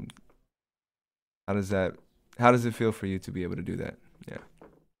 yeah. So how does that? How does it feel for you to be able to do that? Yeah.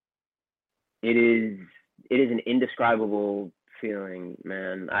 It is it is an indescribable feeling,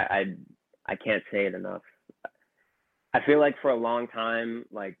 man. I can't say it enough. I feel like for a long time,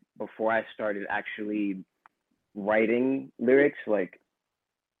 like before I started actually writing lyrics, like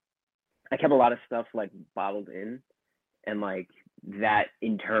I kept a lot of stuff like bottled in, and like that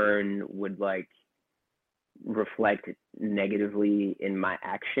in turn would like reflect negatively in my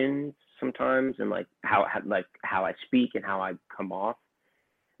actions sometimes, and like how I speak and how I come off.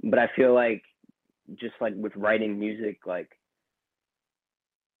 But I feel like just like with writing music, like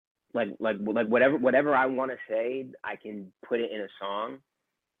whatever I want to say, I can put it in a song,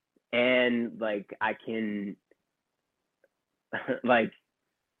 and like I can like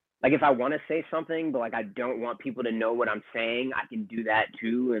like if I want to say something, but like I don't want people to know what I'm saying, I can do that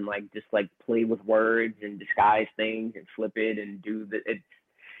too, and like just like play with words and disguise things and flip it and do the it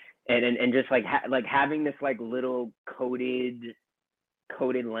and just like like having this like little coded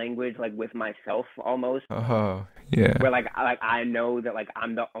language like with myself almost, Oh, yeah. where like I know that like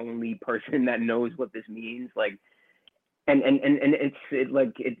I'm the only person that knows what this means, like and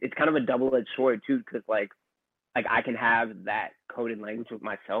it's kind of a double edged sword too, because like I can have that coded language with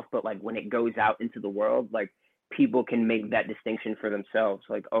myself, but like when it goes out into the world, like people can make that distinction for themselves.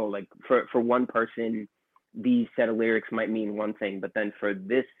 Like, oh, like for one person, these set of lyrics might mean one thing, but then for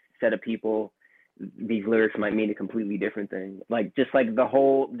this set of people, these lyrics might mean a completely different thing. Like just like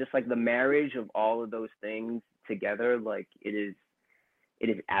the marriage of all of those things together, like it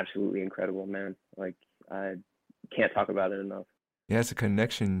is absolutely incredible, man. Like I can't talk about it enough. Yeah, it's a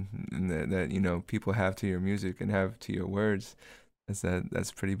connection that people have to your music and have to your words.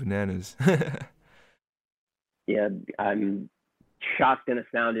 That's pretty bananas. Yeah, I'm shocked and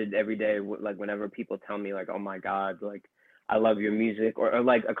astounded every day. Like whenever people tell me, like, "Oh my God, like I love your music," or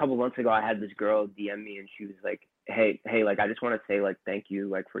like a couple months ago, I had this girl DM me and she was like, "Hey, like I just want to say like thank you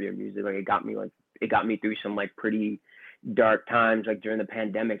like for your music. Like it got me through some like pretty dark times like during the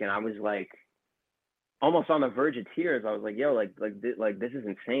pandemic," and I was like almost on the verge of tears. I was like, "Yo, like this is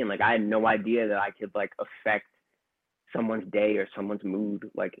insane. Like I had no idea that I could like affect someone's day or someone's mood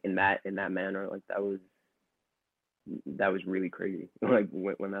like in that manner. Like that was really crazy like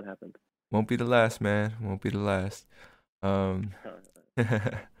when that happened." Won't be the last, man. Won't be the last. Um,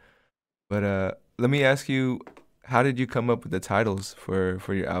 but let me ask you, how did you come up with the titles for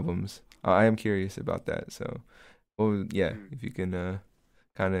your albums? I am curious about that. So, well, yeah, Mm-hmm. if you can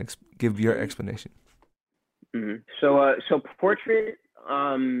kind of give your explanation. Mm-hmm. So Portrait,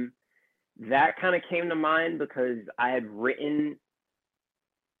 that kind of came to mind because I had written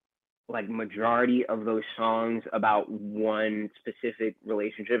like majority of those songs about one specific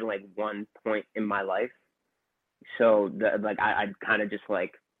relationship and like one point in my life. So like I kind of just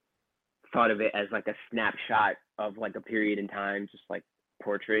like thought of it as like a snapshot of like a period in time, just like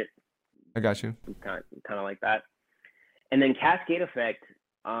Portrait, I got you. kind of like that. And then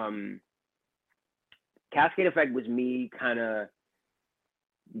um, Cascade Effect was me kind of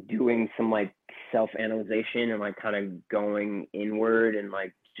doing some like self-analyzation and like kind of going inward and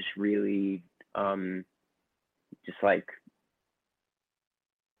like just really just like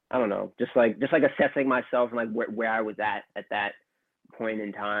I don't know, just like assessing myself and like where I was at that point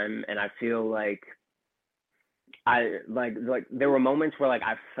in time. And I feel like there were moments where like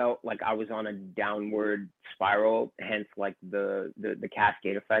I felt like I was on a downward spiral, hence like the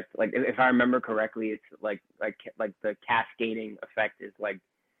cascade effect. Like if I remember correctly, it's like the cascading effect is like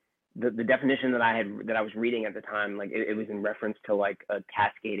the definition that I was reading at the time, like it was in reference to like a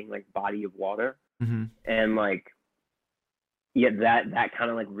cascading like body of water, Mm-hmm. and like yeah, that kind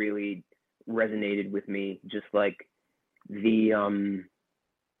of like really resonated with me. Just like the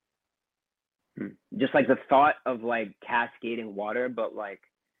just like the thought of like cascading water, but like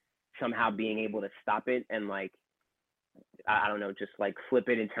somehow being able to stop it and like I don't know, just like flip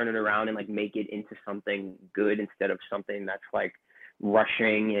it and turn it around and like make it into something good instead of something that's like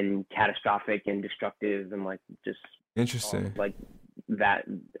rushing and catastrophic and destructive and like just Interesting. like that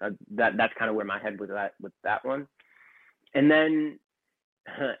that's kind of where my head was at with that one. And then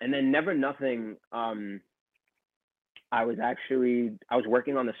Never Nothing. I was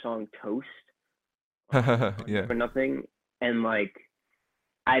working on the song Toast on Yeah. Never Nothing, and like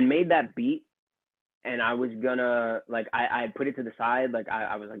I made that beat and I was gonna like I put it to the side, like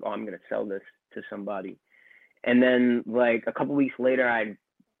I was like, oh, I'm gonna sell this to somebody. And then like a couple weeks later I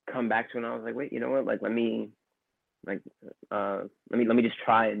come back to it and I was like, wait, you know what, like like uh let me just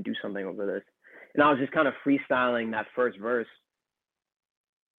try and do something over this. And I was just kind of freestyling that first verse,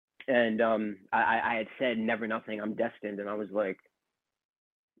 and I had said Never Nothing, I'm destined, and I was like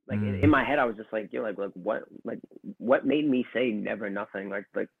in Mm. my head I was just like, yo, like what made me say Never Nothing, like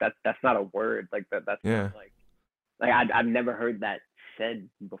that's not a word, like that's not Yeah. like I've never heard that said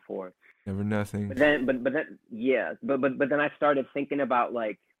before. Never nothing. But then yeah, but then I started thinking about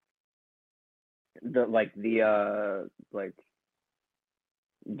like the like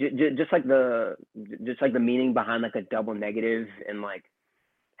just like the meaning behind like a double negative, and like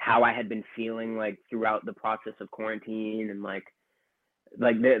how I had been feeling like throughout the process of quarantine, and like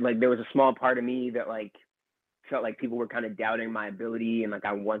there was a small part of me that like felt like people were kind of doubting my ability, and like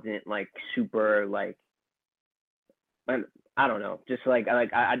I wasn't like super like I don't know, just like I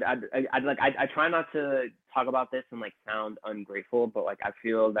try not to talk about this and like sound ungrateful, but like I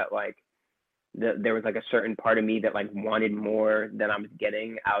feel that like there was like a certain part of me that like wanted more than I was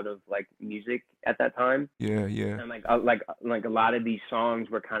getting out of like music at that time. Yeah, yeah. And like a lot of these songs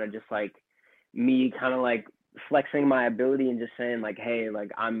were kind of just like me kind of like flexing my ability and just saying like, hey,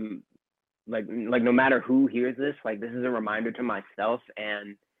 like I'm like no matter who hears this, like this is a reminder to myself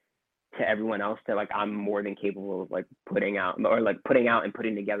and to everyone else that like I'm more than capable of like putting out and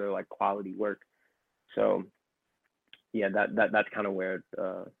putting together like quality work. So yeah, that's kind of where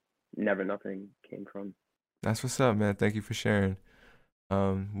Never Nothing came from. That's what's up, man. Thank you for sharing.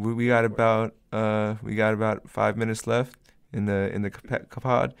 We got we got about 5 minutes left in the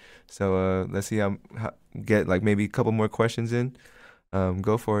pod. So let's see get like maybe a couple more questions in.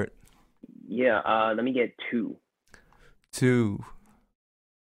 Go for it. Yeah, let me get two. Two.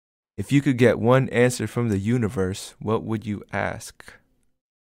 If you could get one answer from the universe, what would you ask?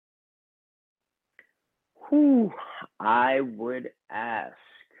 Who I would ask.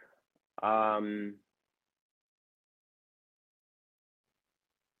 Um,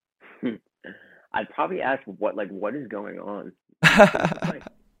 I'd probably ask what is going on. Like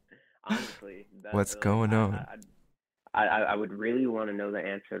honestly, that What's like going on? I would really want to know the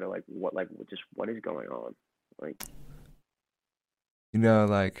answer to like just what is going on. Like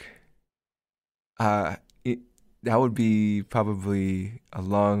Like uh, it, that would be probably a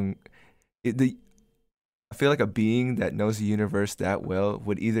long. The I feel like a being that knows the universe that well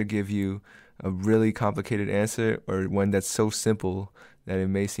would either give you a really complicated answer or one that's so simple that it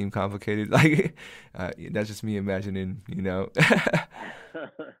may seem complicated. Like that's just me imagining,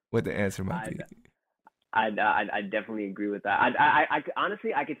 what the answer might I be. I definitely agree with that.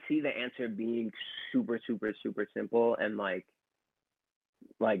 Honestly I could see the answer being super simple, and like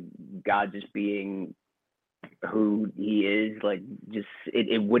God just being who he is, like just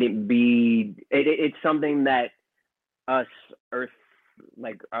it wouldn't be it's something that us earth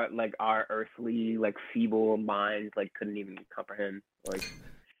like our earthly like feeble minds like couldn't even comprehend, like,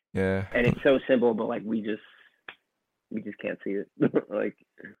 Yeah. and it's so simple, but like we just can't see it. Like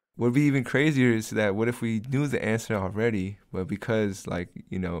What'd be even crazier is that what if we knew the answer already, but because like,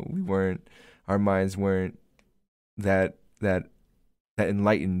 our minds weren't that that that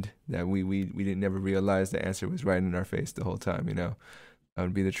enlightened that we didn't never realize the answer was right in our face the whole time. That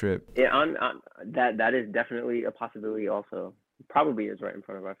would be the trip. yeah, on that is definitely a possibility also. Probably is right in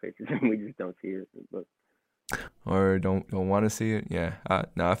front of our faces and we just don't see it, but Or don't want to see it. Yeah,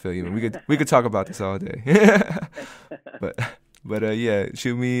 no, I feel you. We could talk about this all day. but yeah,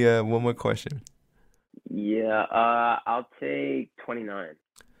 shoot me one more question. yeah, I'll take 29.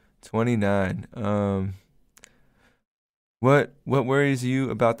 29. What worries you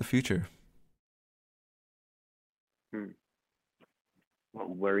about the future? What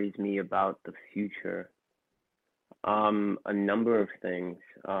worries me about the future? A number of things.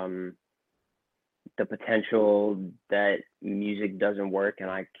 The potential that music doesn't work and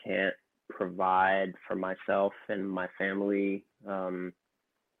I can't provide for myself and my family.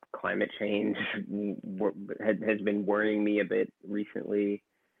 Climate change has been worrying me a bit recently.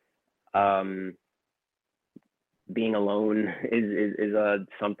 Um, Being alone is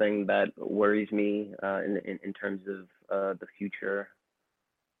something that worries me in terms of the future.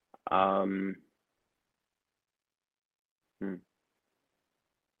 Um, hmm.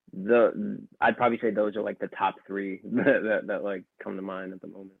 I'd probably say those are like the top three that like come to mind at the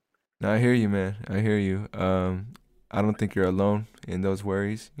moment. No, I hear you, man. I hear you. I don't think you're alone in those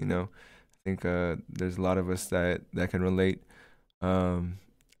worries. I think there's a lot of us that can relate. Um,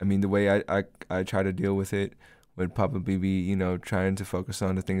 I mean, the way I try to deal with it would probably be, trying to focus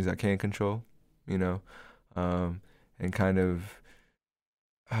on the things I can control, you know, um, and kind of,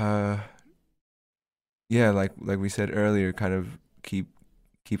 uh, yeah, like we said earlier, kind of keep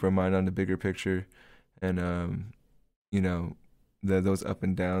our mind on the bigger picture, and you know, those up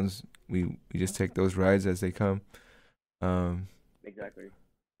and downs, we just take those rides as they come. Um, Exactly.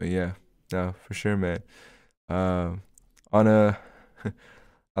 but yeah, no, for sure, man. Um, on a,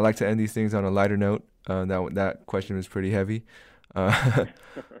 I like to end these things on a lighter note. That question was pretty heavy. Uh,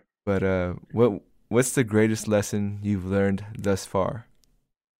 but what's the greatest lesson you've learned thus far?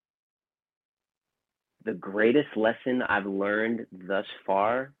 The greatest lesson I've learned thus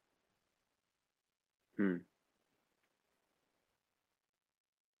far. Hmm.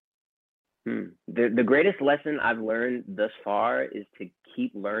 The greatest lesson I've learned thus far is to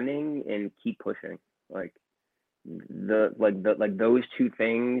keep learning and keep pushing. Like those two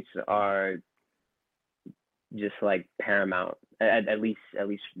things are just like paramount at least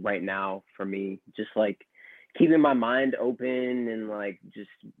right now for me. Just like keeping my mind open and like just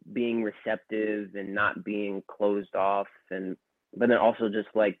being receptive and not being closed off, and but then also just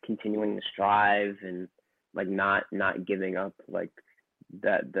like continuing to strive and like not giving up. Like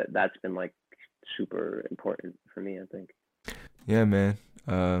that's been like super important for me, I think. Yeah, man.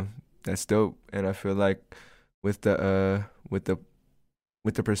 Uh, that's dope. And I feel like with the uh with the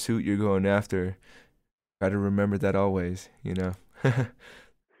with the pursuit you're going after, try to remember that always.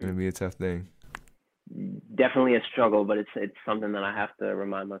 Gonna be a tough thing. Definitely a struggle, but it's something that I have to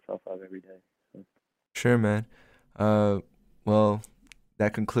remind myself of every day. So, Sure, man. Uh, well,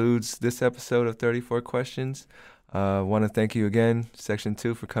 that concludes this episode of 34 Questions. Want to thank you again, Section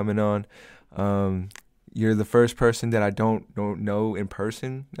 2, for coming on. Um, you're the first person that I don't know in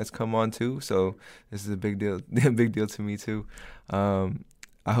person that's come on too, so this is a big deal, a big deal to me too. Um,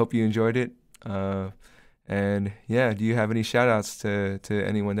 I hope you enjoyed it. And yeah, do you have any shout outs to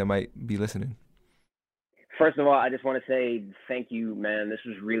anyone that might be listening? first of all, I just want to say thank you, man. This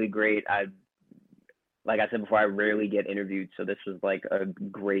was really great. Like I said before, I rarely get interviewed, so this was like a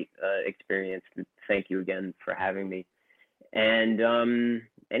great experience. Thank you again for having me. And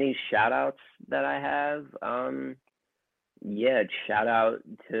any shout outs that I have, yeah, shout out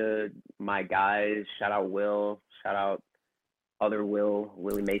to my guys. Shout out Will. Shout out other Will,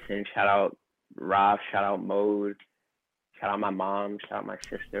 Willie Mason. Shout out Raf. Shout out Mode. Shout out my mom. Shout out my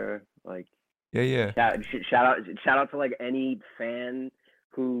sister. Like Yeah, yeah, shout out to like any fan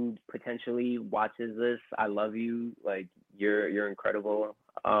who potentially watches this. I love you. Like you're incredible.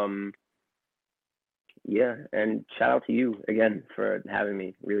 Um, yeah, and shout out to you again for having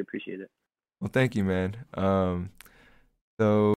me. Really appreciate it. well, thank you, man. So